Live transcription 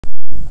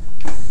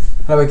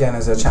Hello again,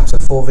 as a chapter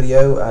 4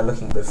 video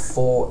looking at the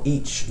for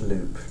each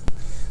loop.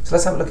 So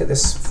let's have a look at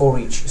this for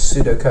each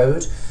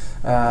pseudocode.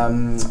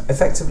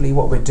 Effectively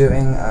what we're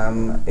doing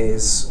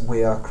is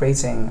we are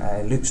creating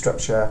a loop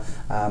structure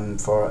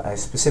for a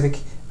specific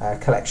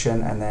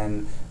collection and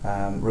then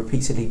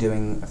repeatedly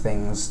doing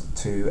things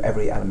to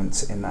every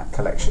element in that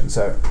collection.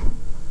 So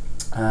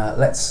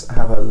let's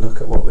have a look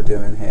at what we're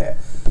doing here.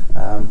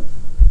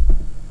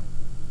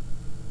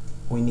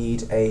 We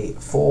need a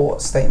for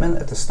statement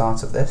at the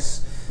start of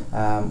this.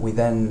 We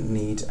then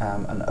need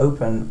an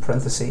open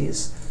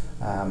parentheses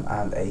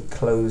and a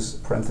close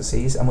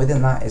parentheses, and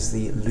within that is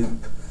the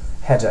loop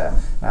header.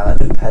 Now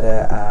that loop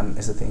header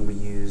is the thing we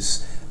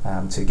use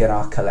to get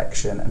our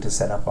collection and to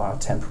set up our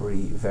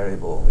temporary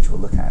variable, which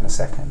we'll look at in a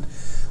second.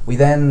 We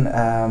then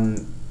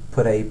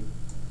put a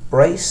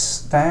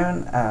brace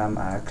down,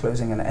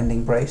 closing and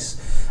ending brace.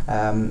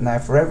 Now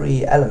for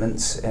every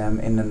element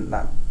in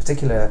that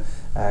particular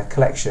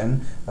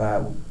collection,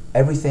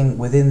 everything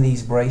within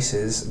these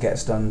braces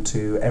gets done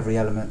to every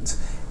element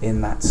in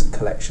that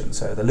collection.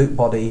 So the loop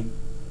body,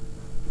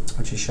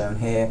 which is shown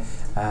here,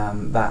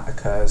 that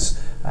occurs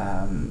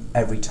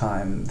every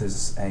time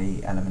there's a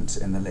element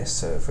in the list.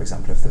 So for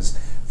example, if there's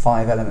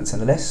 5 elements in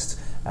the list,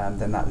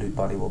 then that loop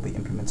body will be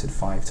implemented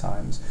 5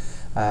 times.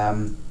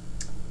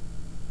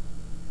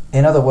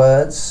 In other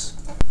words,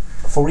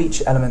 for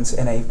each element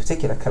in a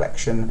particular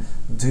collection,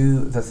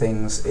 do the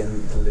things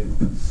in the loop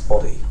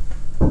body.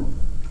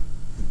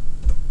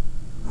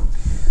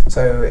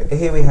 So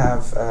here we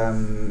have a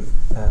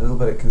little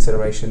bit of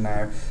consideration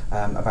now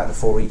about the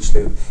for each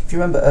loop. If you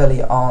remember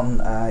early on,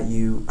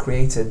 you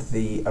created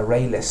the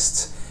array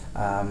list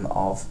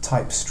of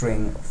type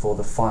string for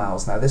the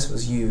files. Now this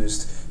was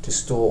used to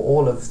store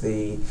all of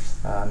the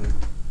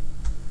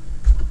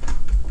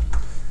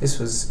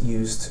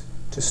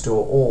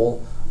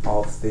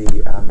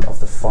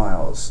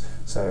files.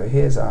 So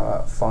here's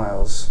our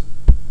files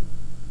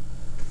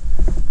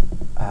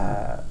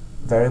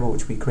variable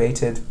which we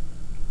created.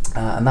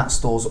 And that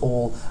stores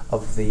all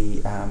of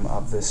the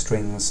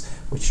strings,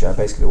 which are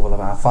basically all of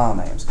our file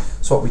names.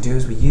 So what we do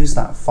is we use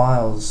that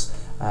files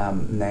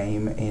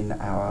name in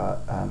our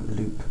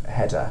loop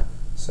header.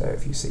 So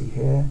if you see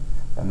here,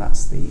 then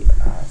that's the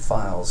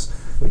files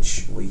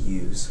which we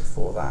use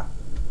for that.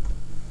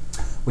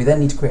 We then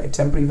need to create a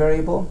temporary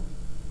variable,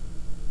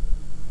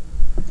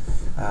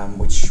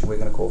 which we're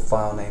going to call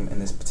file name in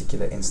this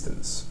particular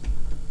instance.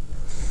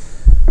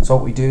 So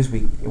what we do is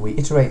we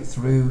iterate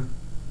through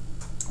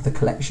the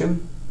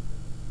collection,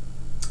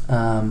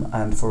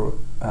 and for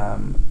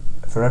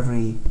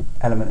every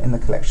element in the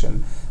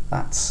collection,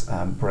 that's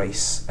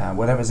brace,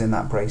 whatever's in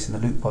that brace in the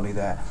loop body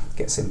there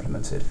gets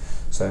implemented.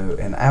 So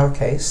in our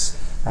case,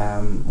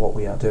 what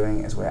we are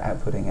doing is we're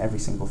outputting every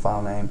single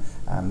file name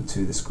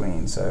to the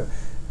screen. So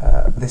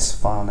this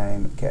file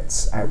name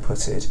gets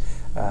outputted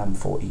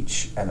for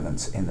each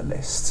element in the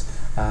list.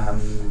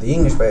 The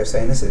English way of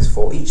saying this is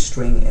for each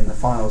string in the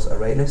files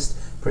array list,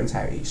 print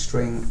out each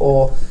string,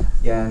 or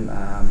again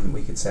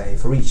we could say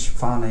for each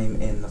file name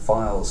in the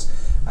files,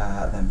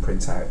 then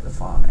print out the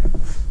file name.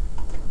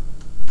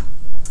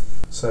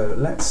 So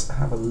let's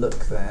have a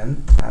look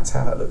then at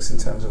how that looks in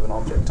terms of an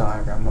object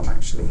diagram, what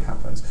actually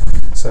happens.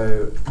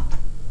 So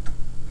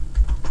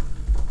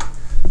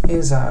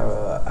here's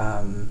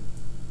our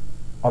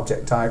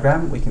object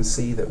diagram. We can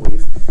see that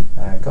we've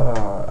got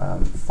our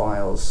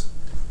files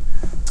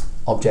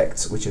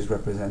object, which is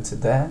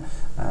represented there,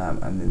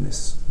 and then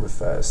this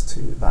refers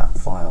to that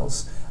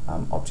files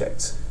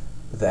object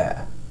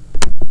there.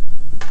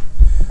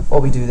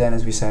 What we do then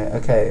is we say,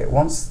 okay,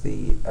 once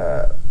the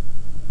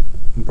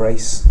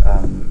brace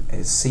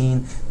is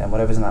seen, then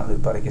whatever's in that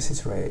loop body gets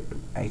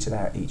iterated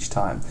out each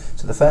time.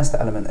 So the first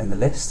element in the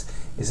list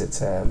is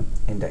at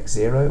index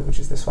 0, which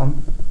is this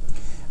one,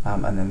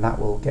 and then that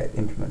will get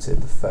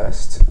implemented the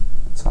first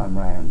time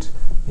round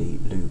the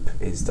loop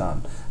is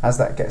done. As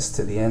that gets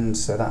to the end,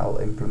 so that will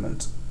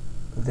implement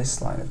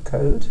this line of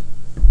code.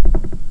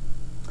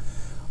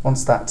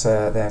 Once that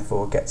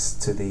therefore gets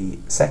to the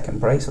second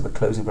brace, or the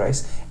closing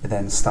brace, it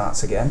then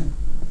starts again,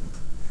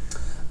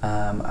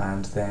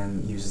 and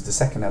then uses the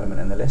second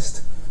element in the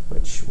list,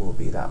 which will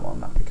be that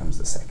one. That becomes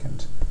the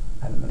second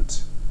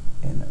element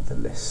in the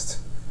list.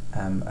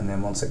 And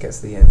then once it gets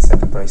to the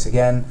second brace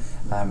again,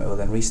 it will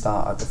then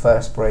restart at the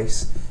first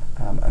brace,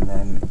 and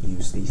then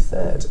use the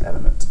third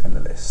element in the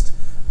list,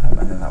 and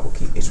then that will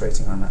keep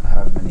iterating on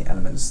however many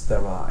elements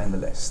there are in the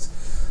list.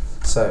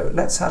 So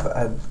let's have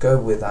a go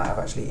with that. I've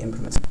actually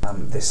implemented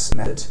this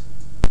method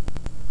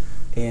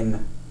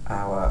in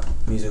our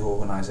music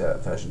organizer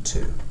version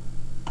 2.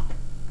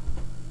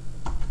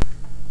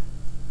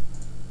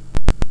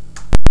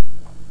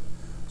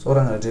 So what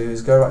I'm going to do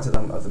is go right to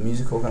the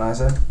music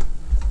organizer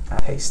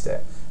and paste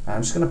it. And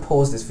I'm just going to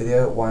pause this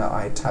video while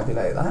I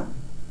tabulate that.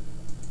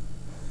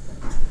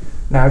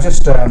 Now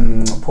just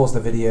pause the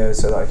video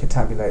so that I can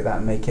tabulate that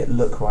and make it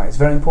look right. It's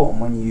very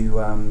important when you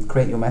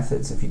create your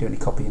methods, if you do any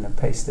copying and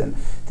pasting,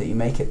 that you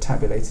make it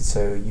tabulated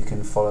so you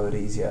can follow it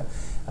easier.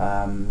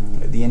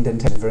 The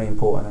indentation is very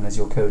important, and as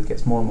your code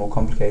gets more and more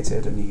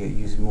complicated and you get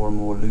using more and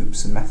more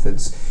loops and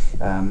methods,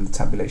 the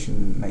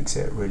tabulation makes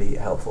it really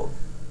helpful.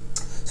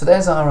 So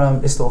there's our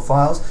list all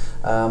files.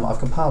 I've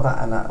compiled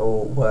that and that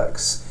all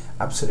works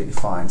absolutely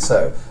fine.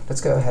 So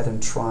let's go ahead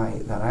and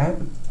try that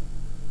out.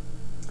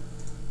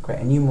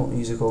 Create a new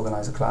music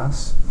organizer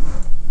class,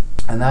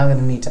 and now I'm going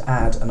to need to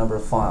add a number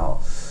of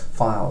files.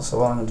 So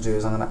what I'm going to do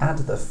is I'm going to add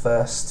the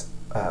first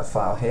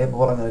file here, but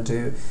what I'm going to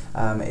do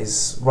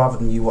is, rather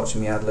than you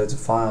watching me add loads of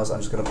files, I'm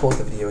just going to pause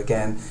the video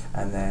again,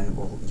 and then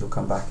you'll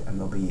come back and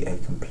there'll be a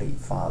complete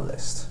file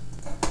list.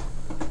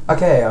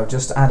 Okay, I've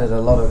just added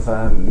a lot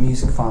of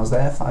music files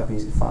there, 5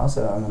 music files,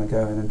 so I'm going to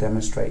go in and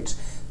demonstrate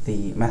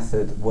the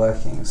method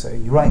working. So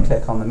you right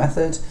click on the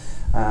method,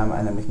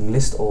 and then we can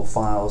list all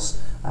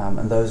files,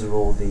 and those are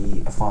all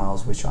the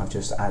files which I've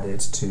just added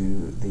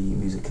to the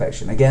music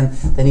collection. Again,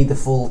 they need the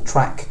full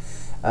track,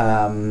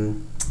 or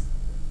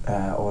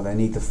they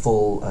need the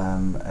full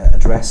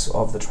address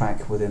of the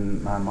track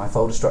within my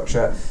folder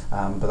structure,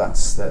 but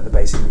that's the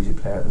basic music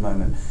player at the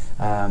moment.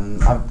 I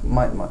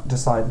might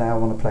decide now I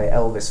want to play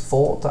Elvis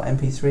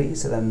 4.mp3,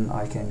 so then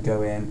I can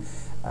go in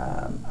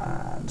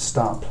and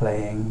start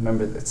playing.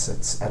 Remember,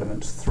 it's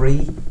element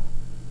 3,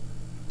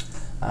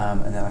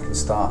 and then I can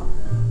start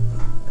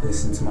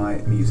listening to my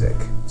music.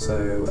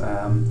 So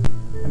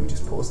let me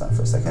just pause that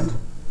for a second.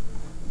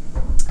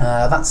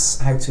 That's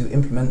how to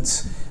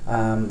implement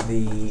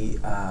the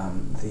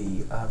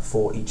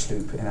for each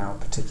loop in our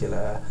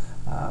particular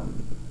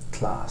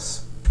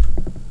class.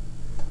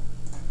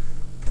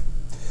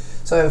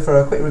 So for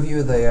a quick review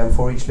of the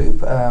for each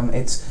loop,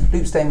 its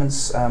loop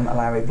statements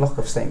allow a block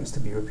of statements to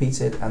be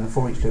repeated, and the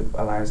for each loop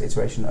allows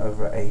iteration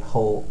over a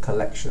whole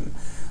collection.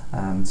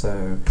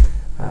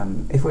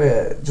 If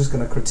we're just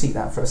going to critique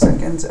that for a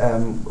second,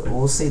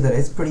 we'll see that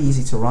it's pretty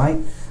easy to write.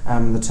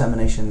 The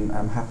termination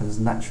happens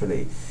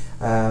naturally.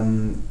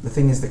 The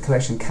thing is, the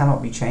collection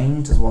cannot be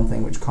changed. There's one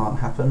thing which can't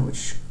happen,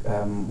 which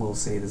we'll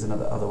see. There's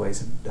other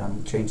ways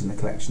of changing the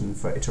collection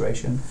for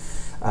iteration,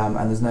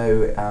 and there's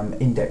no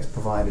index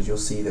provided. You'll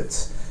see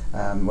that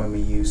when we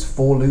use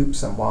for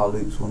loops and while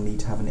loops, we'll need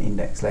to have an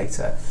index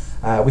later.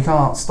 We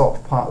can't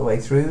stop part of the way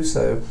through,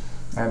 so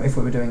if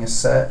we were doing a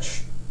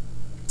search,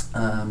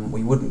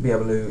 we wouldn't be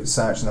able to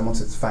search, and then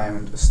once it's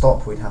found a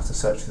stop, we'd have to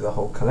search through the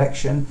whole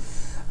collection.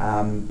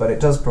 But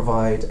it does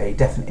provide a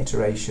definite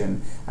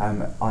iteration,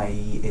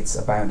 i.e. it's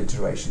a bound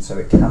iteration, so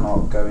it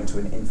cannot go into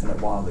an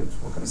infinite while loop.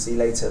 We're going to see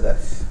later that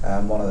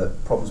one of the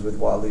problems with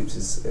while loops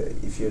is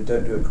if you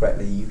don't do it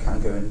correctly, you can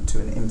go into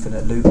an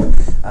infinite loop,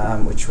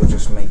 which will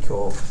just make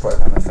your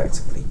program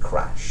effectively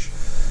crash.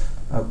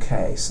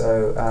 Okay,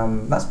 so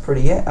that's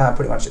pretty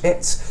much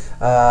it.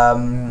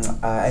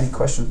 Any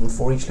questions on the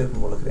for each loop,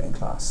 and we'll look at it in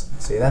class.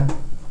 See you then.